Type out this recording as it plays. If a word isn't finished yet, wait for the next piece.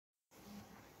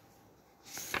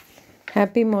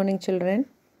Happy morning, children.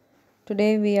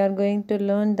 Today we are going to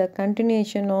learn the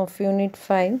continuation of Unit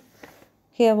 5.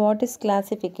 Here, what is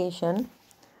classification?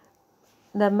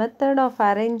 The method of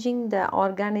arranging the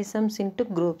organisms into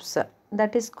groups.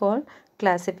 That is called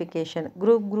classification.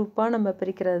 Group நம்ம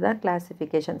பிரிக்கிறது தான்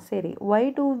classification. சரி, why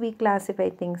do we classify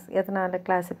things? எதனால்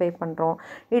classify பண்ணுறோம்?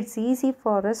 It's easy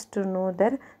for us to know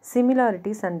their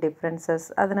similarities and differences.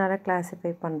 அதனால்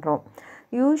classify பண்ணுறோம்.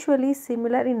 Usually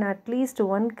similar in at least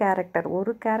one character.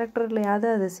 ஒரு கேரக்டர்லையாவது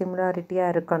அது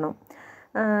சிமிலாரிட்டியாக இருக்கணும்.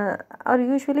 Are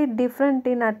usually different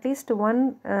in at least one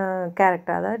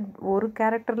character. அதாவது ஒரு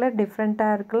கேரக்டரில்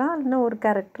டிஃப்ரெண்ட்டாக இருக்கலாம், இல்லைன்னா ஒரு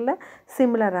கேரக்டரில்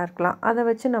சிமிலராக இருக்கலாம். அதை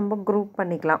வச்சு நம்ம குரூப்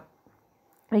பண்ணிக்கலாம்.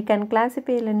 We can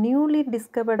classify the newly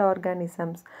discovered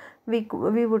organisms.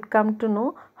 We would come to know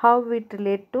how it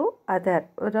relate to other.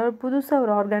 அதாவது புதுசாக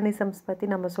ஒரு ஆர்கானிசம்ஸ் பற்றி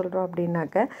நம்ம சொல்கிறோம்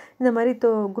அப்படின்னாக்க, இந்த மாதிரி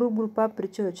குரூப்பாக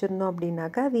பிரித்து வச்சுருந்தோம்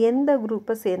அப்படின்னாக்க அது எந்த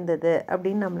குரூப்பை சேர்ந்தது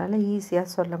அப்படின்னு நம்மளால் ஈஸியாக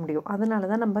சொல்ல முடியும். அதனால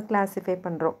தான் நம்ம கிளாஸிஃபை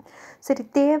பண்ணுறோம். சரி,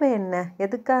 தேவை என்ன,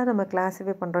 எதுக்காக நம்ம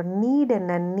கிளாஸிஃபை பண்ணுறோம், நீட்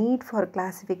என்ன, நீட் ஃபார்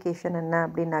கிளாஸிஃபிகேஷன் என்ன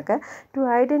அப்படின்னாக்க, டு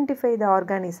ஐடென்டிஃபை த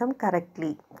ஆர்கானிசம்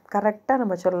கரெக்டாக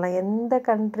நம்ம சொல்லலாம். எந்த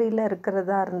கண்ட்ரியில்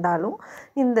இருக்கிறதா இருந்தாலும்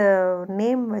இந்த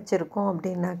நேம் வச்சுருக்கோம்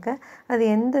அப்படின்னாக்க அது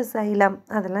எந்த சைலம்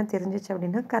அதெல்லாம் தெரிஞ்சிச்சு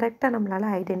அப்படின்னா கரெக்டாக நம்மளால்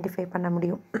ஐடென்டிஃபை பண்ண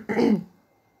முடியும்.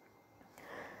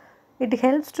 It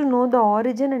helps to know the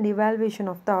origin and evaluation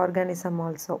of the organism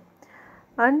also,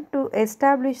 and to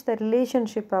establish the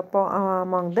relationship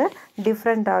among the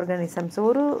different organisms.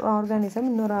 ஒரு ஆர்கானிசம்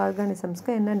இன்னொரு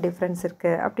ஆர்கானிசம்ஸ்க்கு என்ன டிஃப்ரென்ஸ்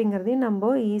இருக்குது அப்படிங்கிறதையும்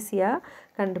நம்ம ஈஸியாக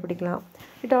கண்டுபிடிக்கலாம்.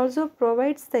 It also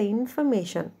provides the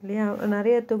information. இல்லையா,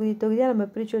 நிறைய தொகுதியாக நம்ம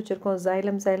பிரித்து வச்சுருக்கோம்.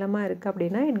 சைலமாக இருக்குது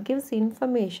அப்படின்னா it gives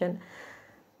information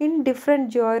in different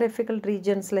geographical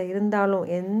ரீஜன்ஸில் இருந்தாலும்,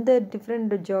 எந்த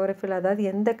டிஃப்ரெண்ட் ஜியோகிராஃபியில், அதாவது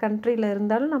எந்த கண்ட்ரியில்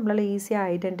இருந்தாலும் நம்மளால்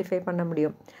ஈஸியாக ஐடென்டிஃபை பண்ண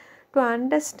முடியும். To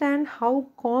understand how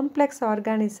complex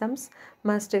organisms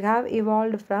must have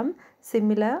evolved from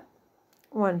simpler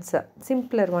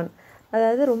one.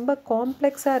 அதாவது ரொம்ப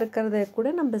காம்ப்ளெக்ஸாக இருக்கிறத கூட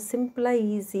நம்ம சிம்பிளாக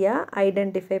ஈஸியாக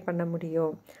ஐடென்டிஃபை பண்ண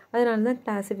முடியும். அதனால தான்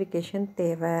கிளாஸிஃபிகேஷன்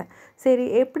தேவை. சரி,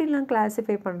 எப்படிலாம்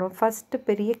கிளாஸிஃபை பண்ணுறோம்? ஃபஸ்ட்டு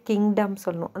பெரிய கிங்டம்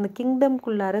சொல்லணும். அந்த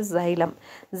கிங்டம்குள்ளார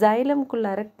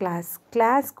ஜைலம்குள்ளார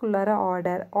கிளாஸ்க்குள்ளார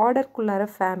ஆர்டருக்குள்ளார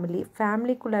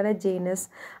ஃபேமிலிக்குள்ளார ஜீனஸ்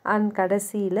அண்ட்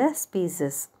கடைசியில்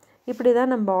ஸ்பீசஸ். இப்படி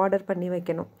தான் நம்ம ஆர்டர் பண்ணி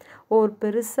வைக்கணும்.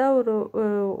 பெருசாக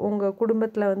உங்கள்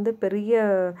குடும்பத்தில் பெரிய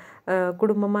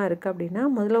குடும்பமாக இருக்குது அப்படின்னா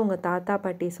முதல்ல உங்கள் தாத்தா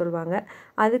பாட்டி சொல்லுவாங்க.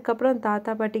 அதுக்கப்புறம்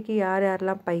தாத்தா பாட்டிக்கு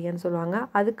யாரெல்லாம் பையன் சொல்லுவாங்க.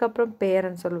 அதுக்கப்புறம்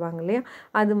பேரன் சொல்லுவாங்க இல்லையா.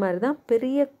 அது மாதிரி தான்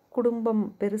பெரிய குடும்பம்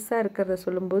பெருசாக இருக்கிறத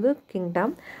சொல்லும்போது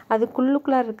கிங்டம்,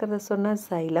 அதுக்குள்ளுக்குள்ளார இருக்கிறத சொன்னால்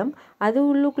சைலம், அது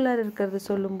உள்ளுக்குள்ளார இருக்கிறத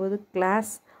சொல்லும்போது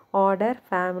class, order,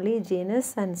 family,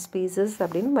 genus and species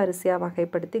அப்படின்னு வரிசையாக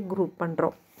வகைப்படுத்தி குரூப்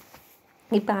பண்ணுறோம்.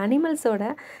 இப்போ அனிமல்ஸோட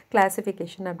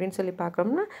கிளாஸிஃபிகேஷன் அப்படின்னு சொல்லி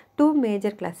பார்க்குறோம்னா 2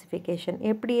 மேஜர் கிளாஸிஃபிகேஷன்.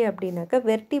 எப்படி அப்படின்னாக்கா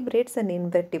வெர்டிபிரேட்ஸ் அண்ட்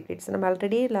இன்வெர்டிபிரேட்ஸ். நம்ம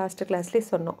ஆல்ரெடி லாஸ்ட் கிளாஸ்லேயே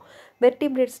சொன்னோம்.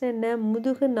 வெர்டிபிரேட்ஸ்னால் என்ன,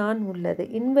 முதுகு நான் உள்ளது.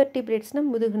 இன்வெர்டிபிரேட்ஸ்னால்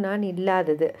முதுகு நான்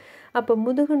இல்லாதது. அப்போ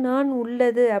முதுகு நான்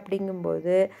உள்ளது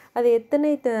அப்படிங்கும்போது அது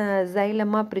எத்தனை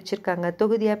சைலமாக பிரிச்சுருக்காங்க,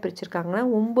 தொகுதியாக பிரிச்சுருக்காங்கன்னா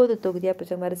 9 தொகுதியாக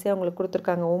பிரிச்சுருக்காங்க. வரிசையாக அவங்களுக்கு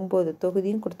கொடுத்துருக்காங்க, 9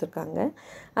 தொகுதியும் கொடுத்துருக்காங்க.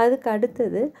 அதுக்கு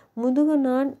அடுத்தது முதுகு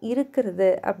நான்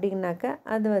இருக்கிறது அப்படின்னாக்க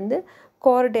அது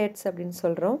கோர்டேட்ஸ் அப்படின்னு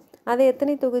சொல்கிறோம். அதை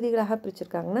எத்தனை தொகுதிகளாக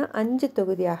பிரிச்சுருக்காங்கன்னா 5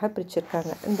 தொகுதியாக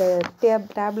பிரிச்சுருக்காங்க. இந்த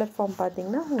டேப்லெட் ஃபார்ம்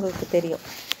பார்த்திங்கன்னா உங்களுக்கு தெரியும்.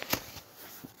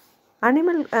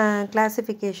 அனிமல்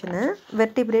கிளாஸிஃபிகேஷனை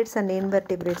வெர்டிபிரேட்ஸ் அண்ட்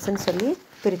இன்வெர்டிபிரேட்ஸ்ன்னு சொல்லி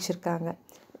பிரிச்சுருக்காங்க.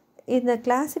 இந்த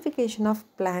கிளாஸிஃபிகேஷன் ஆஃப்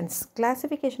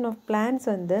பிளான்ட்ஸ்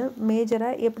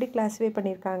மேஜராக எப்படி கிளாஸிஃபை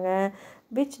பண்ணியிருக்காங்க,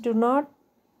 which do not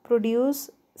produce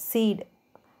seed,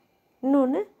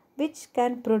 இன்னொன்று which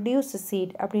can produce seed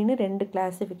அப்படின்னு 2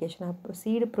 கிளாஸிஃபிகேஷனாக,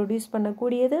 சீடு ப்ரொடியூஸ்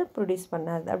பண்ணக்கூடியது, ப்ரொடியூஸ்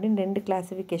பண்ணாது அப்படின்னு 2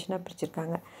 கிளாஸிஃபிகேஷனாக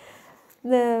பிரிச்சுருக்காங்க.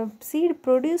 இந்த சீடு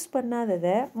ப்ரொடியூஸ்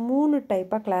பண்ணாததை 3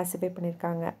 டைப்பாக கிளாஸிஃபை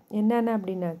பண்ணியிருக்காங்க. என்னென்ன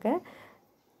அப்படின்னாக்க,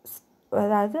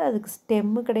 அதாவது அதுக்கு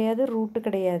ஸ்டெம்மு கிடையாது, ரூட்டு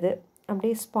கிடையாது,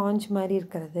 அப்படியே ஸ்பாஞ்ச் மாதிரி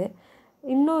இருக்கிறது.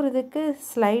 இன்னொரு இதுக்கு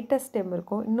ஸ்லைட்டாக ஸ்டெம்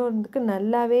இருக்கும், இன்னொரு இதுக்கு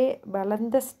நல்லாவே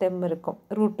வளர்ந்த ஸ்டெம் இருக்கும்,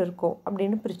 ரூட் இருக்கும்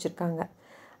அப்படின்னு பிரிச்சுருக்காங்க.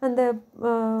 அந்த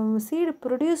சீடு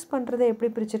ப்ரொடியூஸ் பண்ணுறதை எப்படி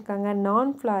பிரிச்சுருக்காங்க,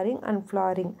 நான் ஃப்ளாரிங் அண்ட்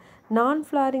ஃப்ளாரிங். நான்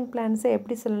ஃப்ளாரிங் பிளான்ட்ஸை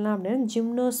எப்படி சொல்லலாம் அப்படின்னா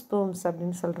ஜிம்னோஸ்பெர்ம்ஸ்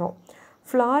அப்படின்னு சொல்கிறோம்.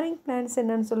 ஃப்ளாரிங் பிளான்ட்ஸ்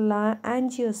என்னன்னு சொல்லலாம்,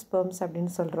 ஆஞ்சியோஸ்பெர்ம்ஸ்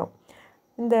அப்படின்னு சொல்கிறோம்.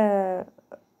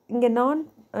 இங்கே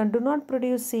டு நாட்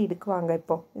ப்ரொடியூஸ் சீடுக்கு வாங்க.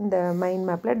 இப்போது இந்த மைண்ட்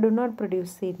மேப்பில் டு நாட்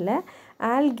ப்ரொடியூஸ் சீடில்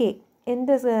ஆல்கே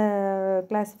எந்த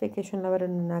கிளாஸிஃபிகேஷனில்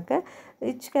வரணுன்னாக்க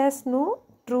which has no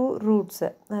true roots,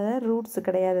 அதாவது ரூட்ஸு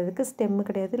கிடையாது, அதுக்கு ஸ்டெம்மு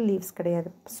கிடையாது, லீவ்ஸ் கிடையாது,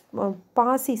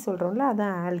 பாசி சொல்கிறோம்ல,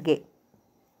 அதான் ஆல்கே.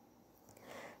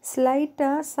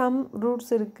 ஸ்லைட்டாக சம்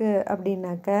ரூட்ஸ் இருக்குது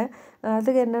அப்படின்னாக்க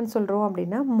அதுக்கு என்னன்னு சொல்கிறோம்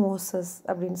அப்படின்னா மோசஸ்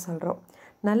அப்படின்னு சொல்கிறோம்.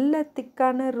 நல்ல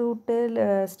திக்கான ரூட்டு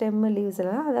ஸ்டெம்மு லீவ்ஸ்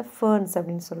எல்லாம் அதை ஃபர்ன்ஸ்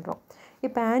அப்படின்னு சொல்கிறோம்.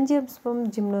 இப்போ ஆஞ்சியோஸ்பெர்ம்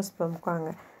ஜிம்னோஸ்பெர்ம்க்கு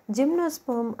வாங்க.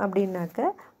 ஜிம்னோஸ்பெர்ம் அப்படின்னாக்க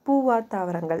பூவா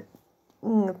தாவரங்கள்,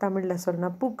 தமிழில்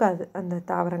சொன்னால் பூக்காது அந்த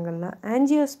தாவரங்கள்லாம்.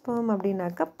 ஆஞ்சியோஸ்பெர்ம்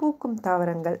அப்படின்னாக்கா பூக்கும்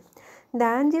தாவரங்கள். இந்த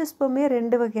ஆஞ்சியோஸ்பெர்மே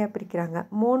 2 வகையாக பிரிக்கிறாங்க.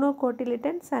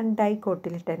 மோனோகோட்டிலிட்டன்ஸ் அண்ட்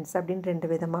டைகோட்டிலிட்டன்ஸ் அப்படின்னு 2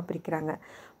 விதமாக பிரிக்கிறாங்க.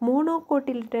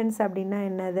 மோனோகோட்டிலிட்டன்ஸ் அப்படின்னா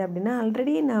என்னது அப்படின்னா,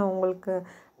 ஆல்ரெடி நான் உங்களுக்கு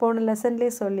போன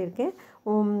லெசன்லேயே சொல்லியிருக்கேன்.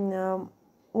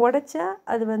 உடைச்சா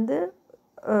அது வந்து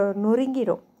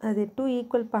நொறுங்கிடும், அது 2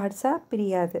 ஈக்குவல் பார்ட்ஸாக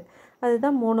பிரியாது,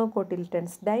 அதுதான்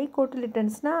மோனோகோட்டிலிட்டன்ஸ்.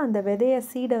 டைகோட்டிலிட்டன்ஸ்னால் அந்த விதைய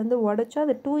சீடை வந்து உடைச்சா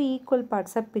அது 2 ஈக்குவல்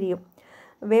பார்ட்ஸாக பிரியும்.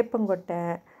 வேப்பங்கொட்டை,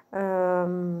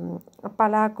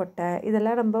 பலாக்கொட்டை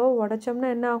இதெல்லாம் நம்ம உடைச்சோம்னா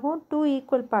என்ன ஆகும், 2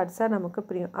 ஈக்குவல் பார்ட்ஸாக நமக்கு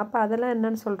பிரியும். அப்போ அதெல்லாம்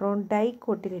என்னன்னு சொல்கிறோம்,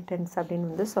 டைகோட்டிலிட்டன்ஸ்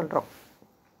அப்படின்னு வந்து சொல்கிறோம்.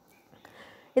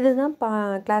 இதுதான்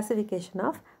கிளாசிஃபிகேஷன்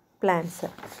ஆஃப் பிளான்ட்ஸு.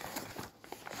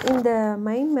 இந்த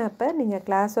மைண்ட் மேப்பை நீங்கள்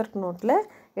கிளாஸ் ஒர்க் நோட்டில்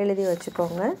எழுதி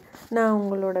வச்சுக்கோங்க. நான்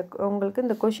உங்களுக்கு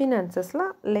இந்த கொஷின்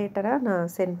ஆன்சர்ஸ்லாம் லேட்டராக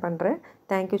நான் சென்ட் பண்ணுறேன்.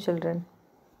 Thank you children.